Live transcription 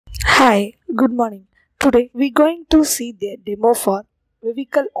Hi, good morning. Today we're going to see the demo for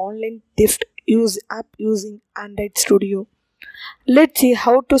vehicle online theft use app using Android Studio. Let's see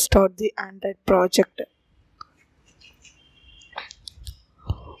how to start the Android project.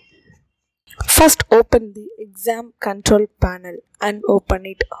 First open the exam control panel and open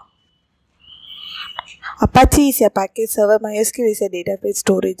it. Apache is a package server, MySQL is a database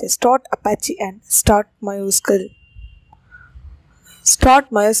storage. Start Apache and start MySQL. Start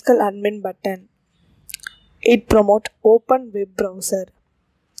MySQL admin button. It promote open web browser.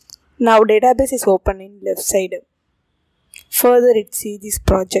 Now database is open in left side. Further it see this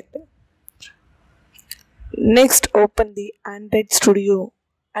project. Next open the Android Studio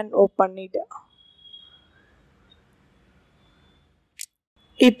and open it.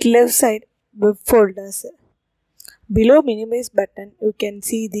 It left side web folders. Below minimize button you can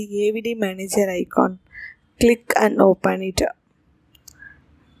see the AVD manager icon. Click and open it.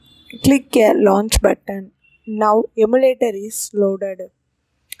 Click a launch button. Now emulator is loaded.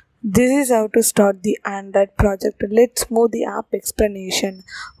 This is how to start the Android project. Let's move the app explanation.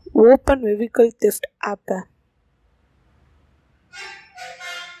 Open vehicle theft app.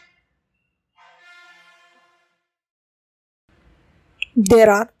 There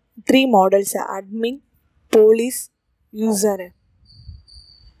are three models: admin, police, user.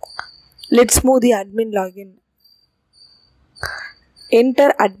 Let's move the admin login.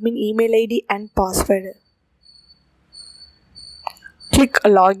 Enter admin email ID and password. Click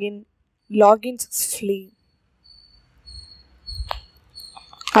login. Login successfully.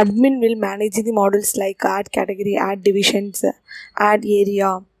 Admin will manage the models like add category, add divisions, add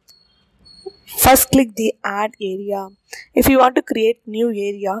area. First click the add area. If you want to create new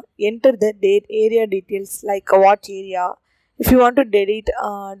area, enter the area details like what area. If you want to delete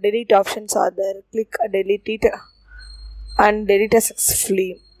options are there. Click delete it and delete it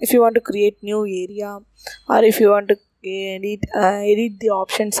successfully. If you want to create new area or if you want to edit the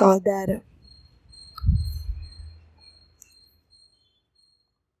options are there.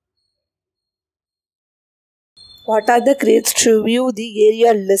 What are the creates to view the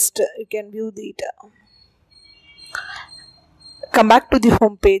area list? You can view it. Come back to the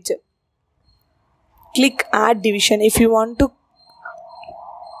home page. Click add division. If you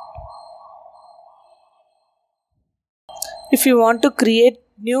want to create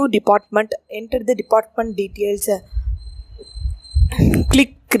new department, enter the department details.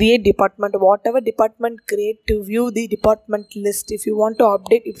 Click create department. Whatever department create to view the department list. If you want to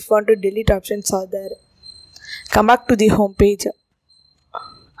update, if you want to delete options are there. Come back to the home page.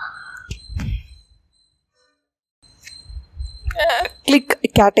 Click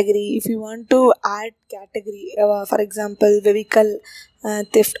category. If you want to add category, for example vehicle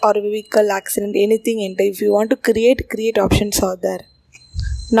theft or vehicle accident, anything enter. If you want to create options are there.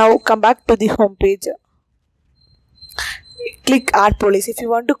 Now come back to the home page. Click add police. If you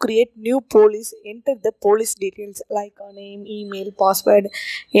want to create new police, enter the police details like name, email, password.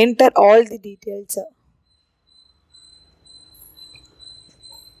 Enter all the details.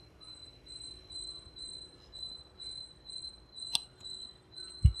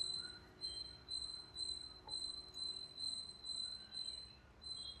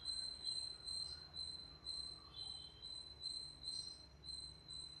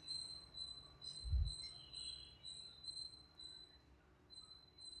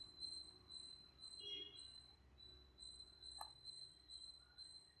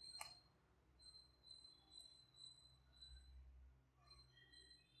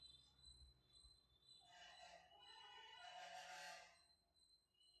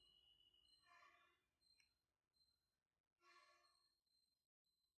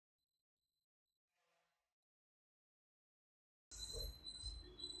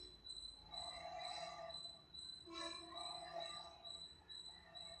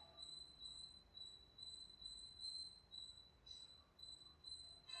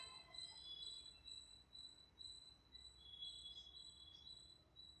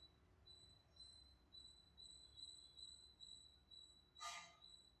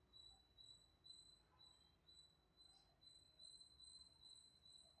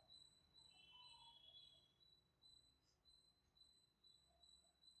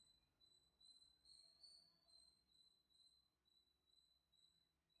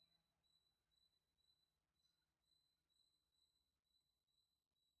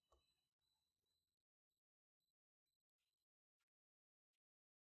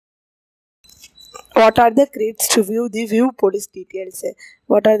 What are the creates to view the view police details?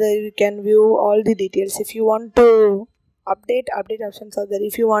 What are the you can view all the details if you want to update options are there.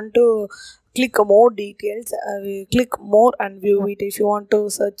 If you want to click more details, we click more and view it. If you want to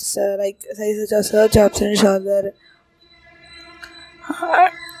search like search options are there.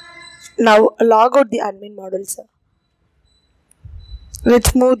 Now log out the admin models.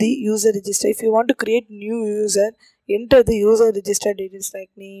 Let's move the user register. If you want to create new user, enter the user register details like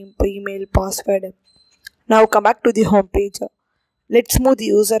name, email, password. Now come back to the home page. Let's move the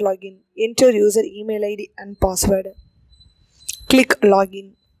user login. Enter user email ID and password. Click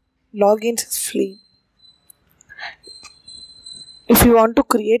login. Login successfully. If you want to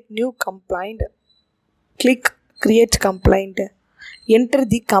create new complaint, click create complaint. Enter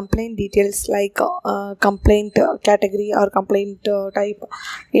the complaint details like complaint category or complaint type.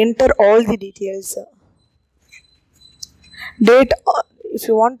 Enter all the details. Date. If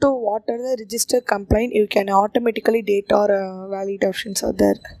you want to water the register complaint, you can automatically date or valid options are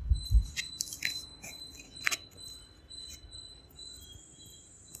there.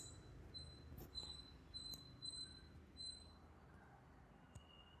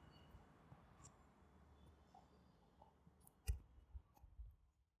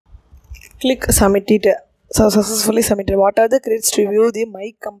 Click submit it. So successfully submitted. What are the credits to view the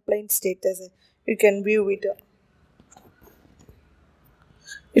my complaint status? You can view it.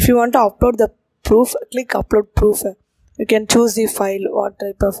 If you want to upload the proof, click upload proof. You can choose the file, what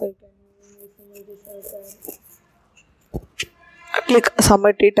type of file. Click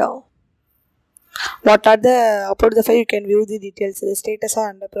submit it. What are the upload the file? You can view the details. The status are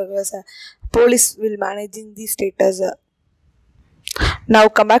under progress. Police will managing the status. Now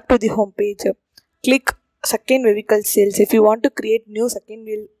come back to the home page. Click second vehicle sales. If you want to create new second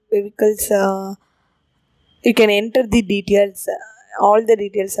vehicles, you can enter the details, all the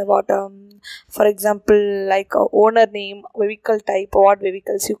details about for example like owner name, vehicle type, what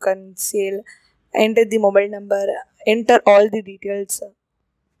vehicles you can sell, enter the mobile number, enter all the details.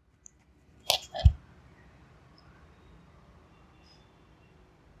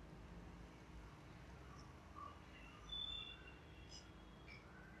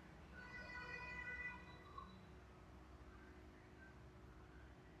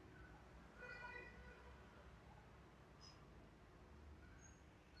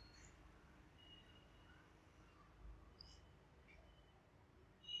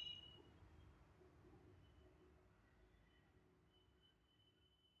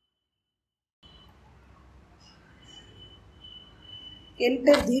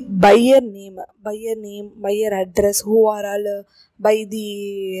 Enter the buyer name, buyer address, who are all buy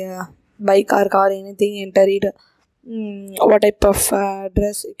the bike or car, anything, enter it. What type of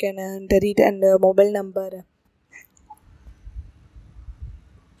address you can enter it, and mobile number.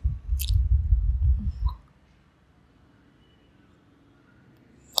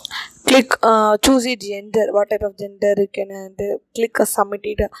 Click choose a gender, what type of gender you can enter. Click submit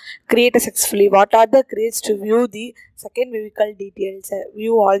it. Create a successfully. What are the creates to view the second vehicle details?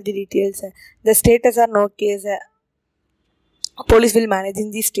 View all the details. The status are no case. Police will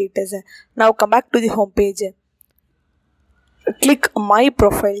managing the status. Now come back to the home page. Click my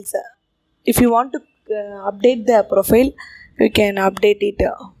profiles. If you want to update the profile, you can update it.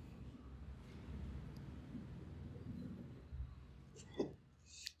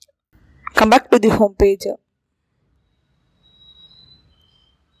 Come back to the home page.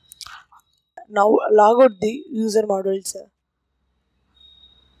 Now log out the user models.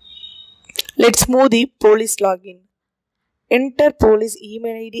 Let's move the police login. Enter police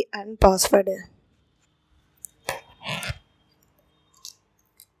email ID and password.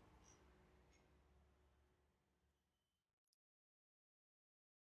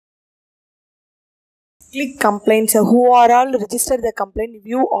 Click complaints. Who are all register the complaint?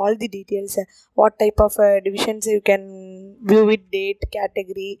 View all the details. What type of divisions you can view it, date,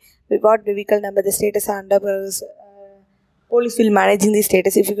 category, what vehicle number, the status under police will managing the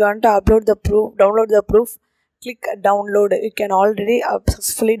status. If you want to upload the proof, download the proof, click download. You can already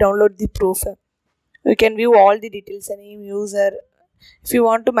successfully download the proof. You can view all the details, name, user. If you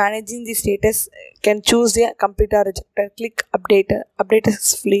want to managing the status, can choose the complete or rejected. Click update. Update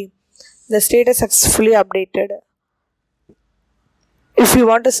successfully. The status successfully updated. If you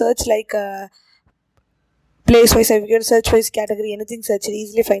want to search like place wise, if you can search wise category, anything search,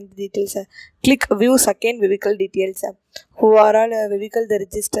 easily find the details. Click view second vehicle details. Who are all vehicle the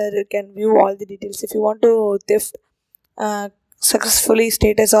register, you can view all the details. If you want to theft successfully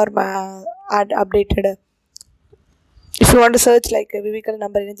status or add updated. If you want to search like a vehicle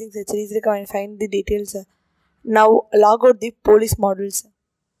number, anything search, easily can find the details. Now log out the police models.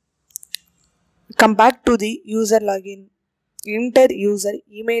 Come back to the user login. Enter user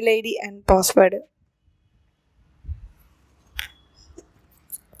email ID and password.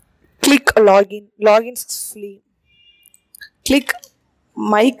 Click login. Login successfully. Click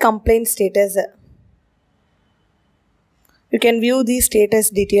my complaint status. You can view the status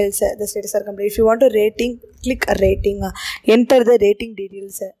details. The status are complete. If you want a rating, click a rating. Enter the rating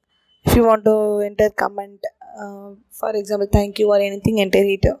details. If you want to enter comment, for example, thank you or anything, enter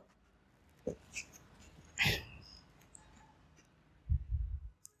it.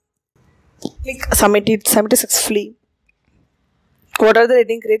 Click submit it. Submit it successfully. What are the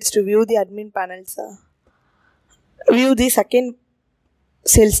rating grades to view the admin panels? View the second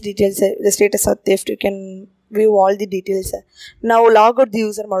sales details. The status of theft. You can view all the details. Now log out the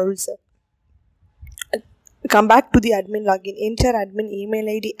user modules. Come back to the admin login. Enter admin email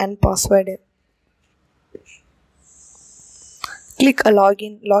ID and password. Click a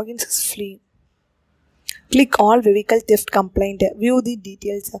login. Login successfully. Click all vehicle theft complaint. View the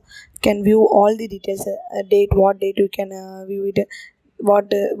details. You can view all the details. Date, what date you can view it.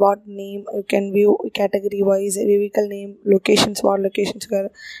 What name you can view, category wise, vehicle name, locations, what locations were,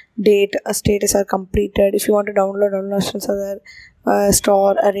 date, status are completed. If you want to download options are there,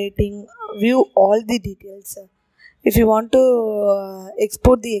 store a rating, view all the details. If you want to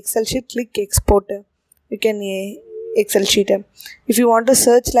export the Excel sheet, click export. You can Excel sheet. If you want to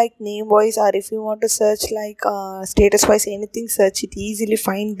search like name wise, or if you want to search like status wise, anything, search it, easily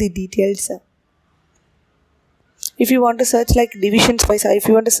find the details. If you want to search like divisions wise, or if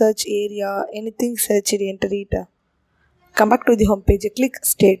you want to search area, anything, search it, enter it. Come back to the home page, click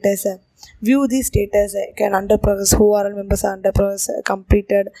status. View the status. Can under progress, who are all members are under progress,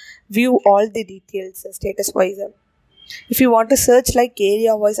 completed. View all the details status wise. If you want to search like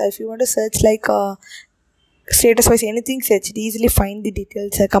area wise, or if you want to search like status wise, anything, search it, easily find the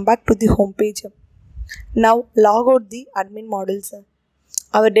details. Come back to the home page. Now log out the admin models.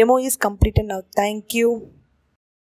 Our demo is completed now. Thank you.